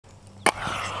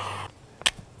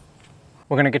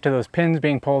We're going to get to those pins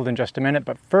being pulled in just a minute,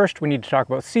 but first we need to talk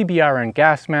about CBRN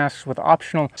gas masks with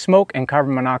optional smoke and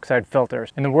carbon monoxide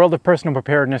filters. In the world of personal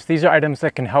preparedness, these are items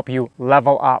that can help you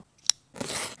level up.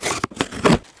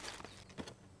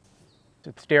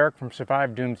 It's Derek from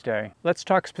Survive Doomsday. Let's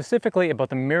talk specifically about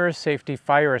the Mirror Safety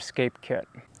Fire Escape Kit.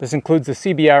 This includes the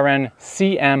CBRN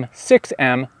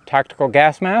CM6M tactical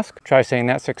gas mask, try saying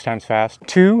that 6 times fast,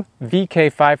 2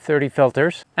 VK530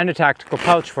 filters, and a tactical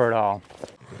pouch for it all.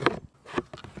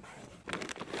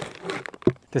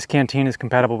 This canteen is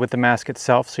compatible with the mask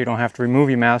itself, so you don't have to remove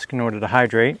your mask in order to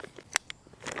hydrate.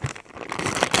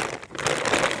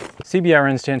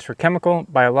 CBRN stands for chemical,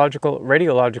 biological,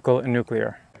 radiological, and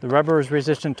nuclear. The rubber is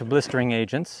resistant to blistering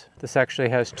agents. This actually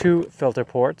has 2 filter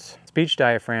ports, speech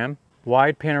diaphragm,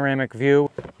 wide panoramic view,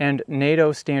 and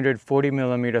NATO standard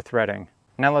 40mm threading.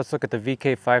 Now let's look at the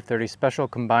VK530 special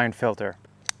combined filter.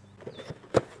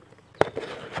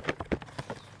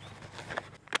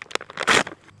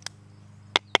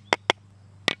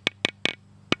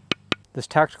 This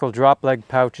tactical drop leg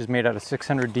pouch is made out of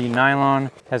 600D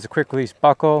nylon, has a quick release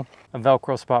buckle, a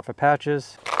Velcro spot for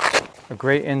patches, a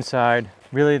great inside.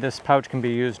 Really, this pouch can be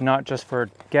used not just for a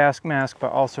gas mask,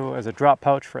 but also as a drop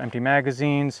pouch for empty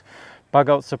magazines, bug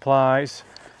out supplies,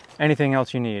 anything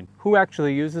else you need. Who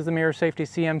actually uses the Mirror Safety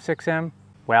CM6M?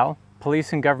 Well,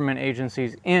 police and government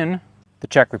agencies in the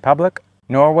Czech Republic,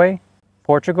 Norway,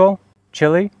 Portugal,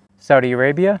 Chile, Saudi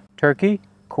Arabia, Turkey,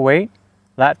 Kuwait,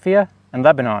 Latvia, and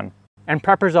Lebanon, and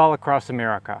preppers all across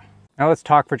America. Now let's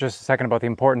talk for just a second about the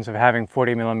importance of having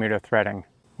 40mm threading.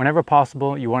 Whenever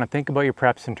possible, you want to think about your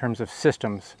preps in terms of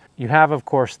systems. You have, of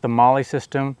course, the MOLLE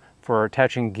system for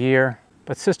attaching gear,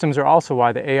 but systems are also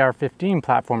why the AR-15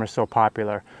 platform is so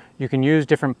popular. You can use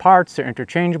different parts, they're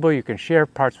interchangeable, you can share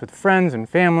parts with friends and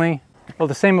family. Well,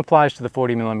 the same applies to the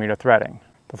 40mm threading.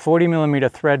 The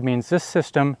 40mm thread means this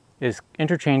system is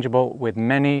interchangeable with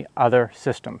many other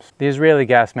systems. The Israeli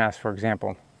gas mask, for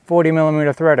example,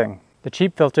 40mm threading. The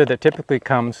cheap filter that typically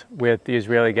comes with the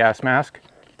Israeli gas mask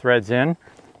threads in,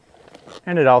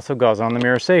 and it also goes on the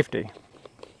Mirror Safety.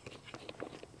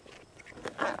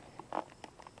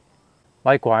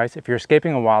 Likewise, if you're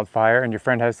escaping a wildfire and your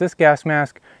friend has this gas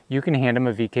mask, you can hand him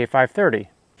a VK530.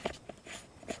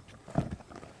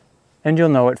 And you'll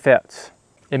know it fits.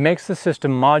 It makes the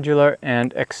system modular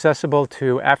and accessible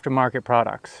to aftermarket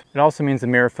products. It also means the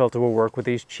mirror filter will work with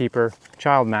these cheaper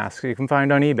child masks you can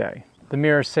find on eBay. The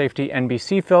Mirror Safety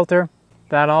NBC filter,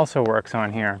 that also works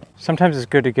on here. Sometimes it's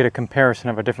good to get a comparison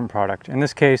of a different product. In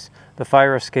this case, the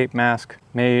fire escape mask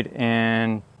made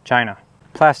in China.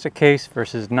 Plastic case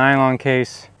versus nylon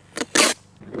case.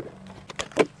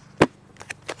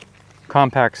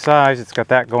 Compact size, it's got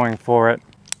that going for it.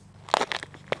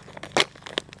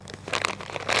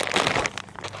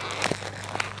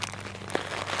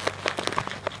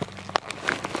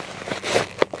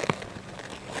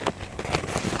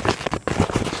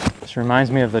 This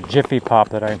reminds me of the Jiffy Pop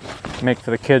that I make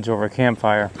for the kids over a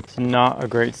campfire. It's not a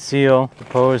great seal.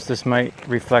 Suppose this might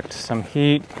reflect some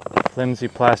heat. Flimsy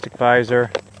plastic visor.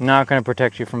 Not going to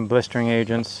protect you from blistering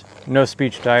agents. No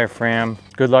speech diaphragm.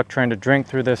 Good luck trying to drink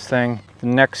through this thing. The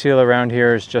neck seal around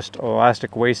here is just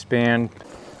elastic waistband.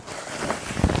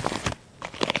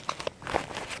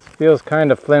 Feels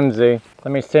kind of flimsy.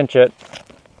 Let me cinch it.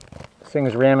 This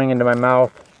thing's ramming into my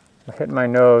mouth. I'm hitting my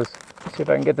nose. Let's see if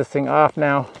I can get this thing off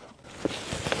now.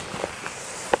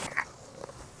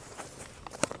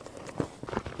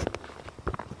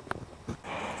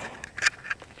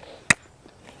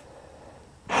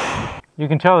 You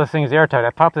can tell this thing's airtight.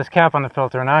 I popped this cap on the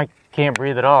filter and I can't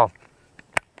breathe at all.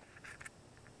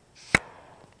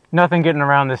 Nothing getting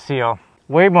around this seal.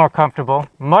 Way more comfortable,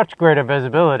 much greater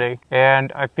visibility,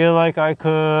 and I feel like I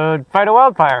could fight a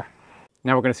wildfire.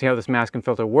 Now we're going to see how this mask and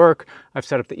filter work. I've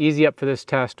set up the Easy Up for this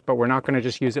test, but we're not going to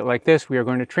just use it like this. We are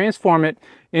going to transform it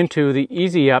into the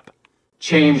Easy Up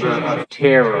Chamber of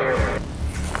Terror.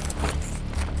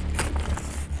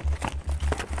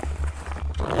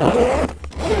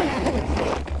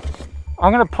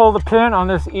 I'm going to pull the pin on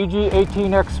this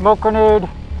EG-18X smoke grenade.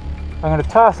 I'm going to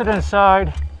toss it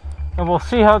inside and we'll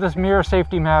see how this Mirror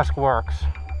Safety mask works.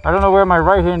 I don't know where my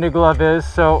right-handed glove is,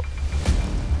 so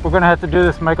we're going to have to do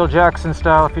this Michael Jackson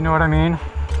style, if you know what I mean.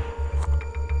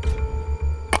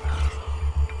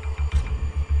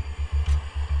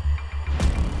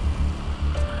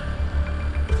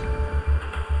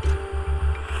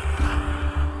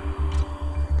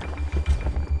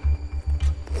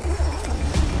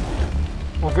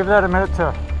 We'll give that a minute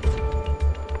to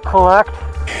collect.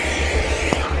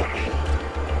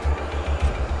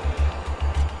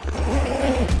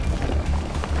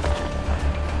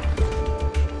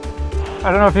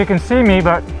 I don't know if you can see me,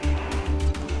 but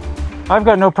I've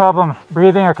got no problem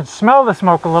breathing. I can smell the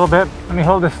smoke a little bit. Let me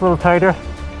hold this a little tighter.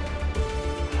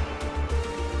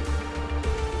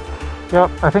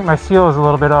 Yep, I think my seal is a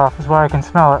little bit off, is why I can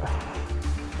smell it.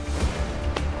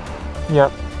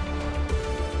 Yep.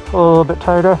 A little bit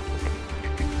tighter.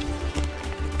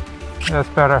 That's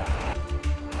better.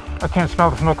 I can't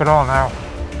smell the smoke at all now.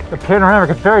 The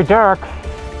panoramic is very dark,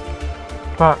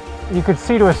 but you could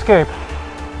see to escape.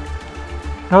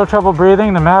 No trouble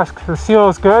breathing. The mask, the seal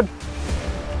is good.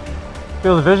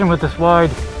 Field of vision with this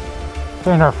wide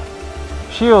kind of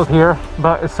shield here,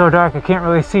 but it's so dark I can't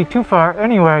really see too far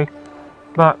anyway.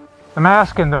 But the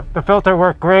mask and the filter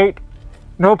work great.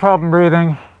 No problem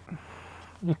breathing.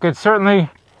 You could certainly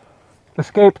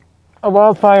escape a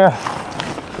wildfire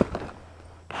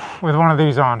with one of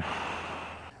these on.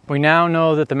 We now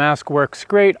know that the mask works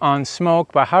great on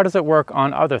smoke, but how does it work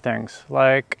on other things?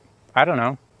 Like, I don't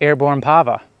know, airborne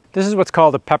pava. This is what's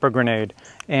called a pepper grenade.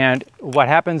 And what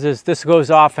happens is this goes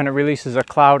off and it releases a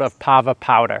cloud of pava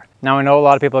powder. Now I know a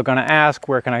lot of people are gonna ask,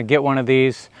 where can I get one of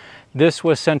these? This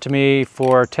was sent to me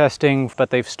for testing, but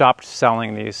they've stopped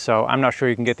selling these, so I'm not sure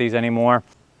you can get these anymore.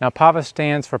 Now PAVA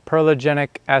stands for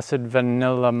perlogenic acid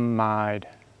vanillamide.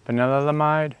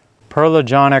 Vanillamide?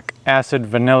 Perlogenic acid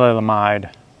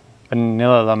vanillamide.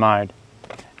 Vanillamide.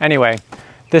 Anyway,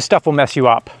 this stuff will mess you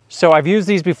up. So I've used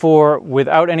these before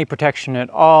without any protection at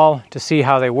all to see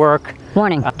how they work.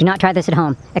 Warning, do not try this at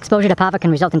home. Exposure to PAVA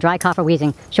can result in dry cough or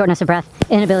wheezing, shortness of breath,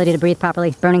 inability to breathe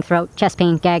properly, burning throat, chest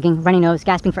pain, gagging, runny nose,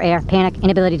 gasping for air, panic,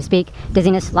 inability to speak,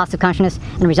 dizziness, loss of consciousness,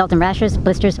 and result in rashes,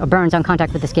 blisters, or burns on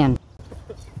contact with the skin.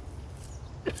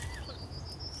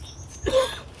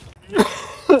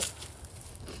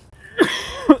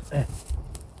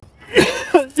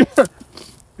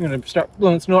 I'm gonna start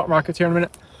blowing snort rockets here in a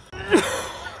minute.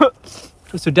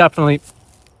 This would definitely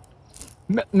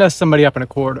mess somebody up in a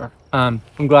corridor. I'm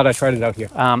glad I tried it out here.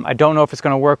 I don't know if it's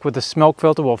gonna work with the smoke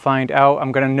filter. We'll find out.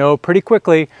 I'm gonna know pretty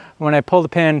quickly when I pull the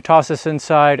pin, toss this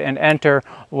inside, and enter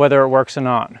whether it works or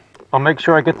not. I'll make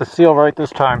sure I get the seal right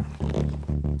this time.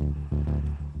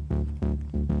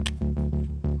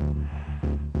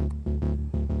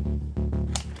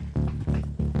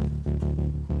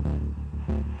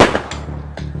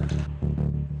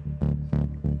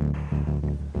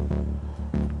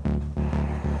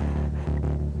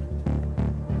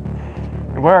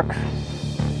 Works.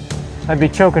 I'd be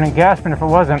choking and gasping if it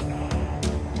wasn't.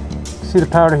 See the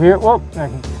powder here? Whoa!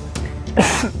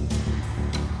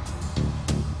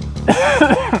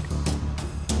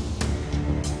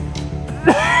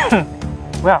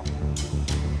 Well,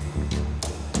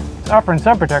 it's offering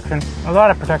some protection. A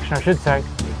lot of protection, I should say.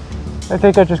 I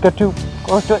think I just got too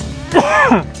close to it.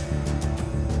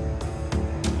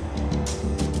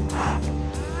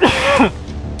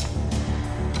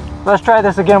 Let's try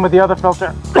this again with the other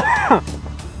filter.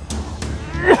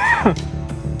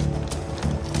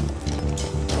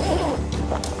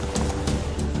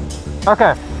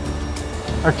 Okay,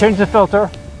 I've changed the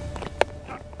filter.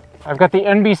 I've got the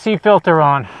NBC filter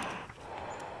on.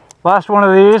 Last one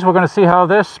of these, we're going to see how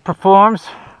this performs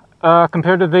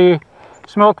compared to the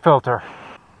smoke filter.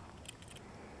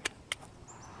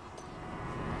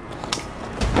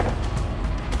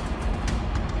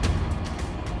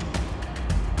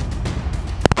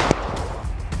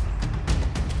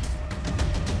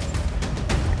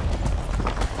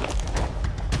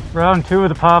 Round 2 of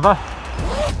the PAVA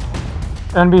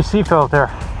NBC filter.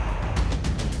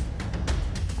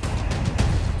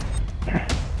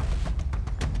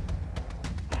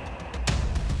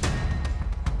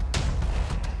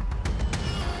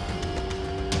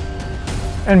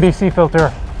 NBC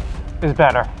filter is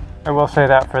better. I will say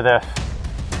that for this.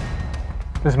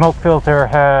 The smoke filter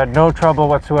had no trouble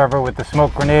whatsoever with the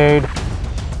smoke grenade.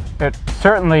 It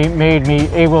certainly made me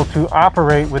able to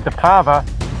operate with the PAVA.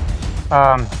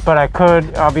 But I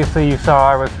could, obviously you saw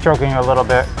I was choking a little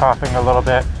bit, coughing a little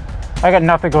bit. I got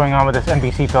nothing going on with this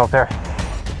NBC filter.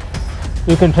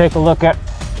 You can take a look at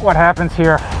what happens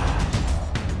here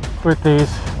with these,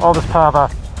 all this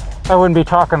PAVA. I wouldn't be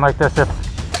talking like this if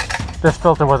this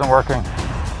filter wasn't working.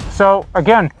 So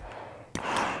again,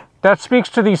 that speaks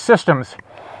to these systems.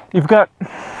 You've got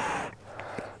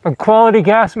a quality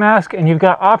gas mask and you've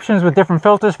got options with different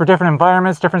filters for different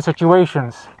environments, different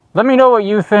situations. Let me know what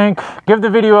you think. Give the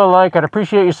video a like. I'd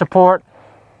appreciate your support.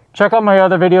 Check out my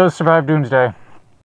other videos, Survive Doomsday.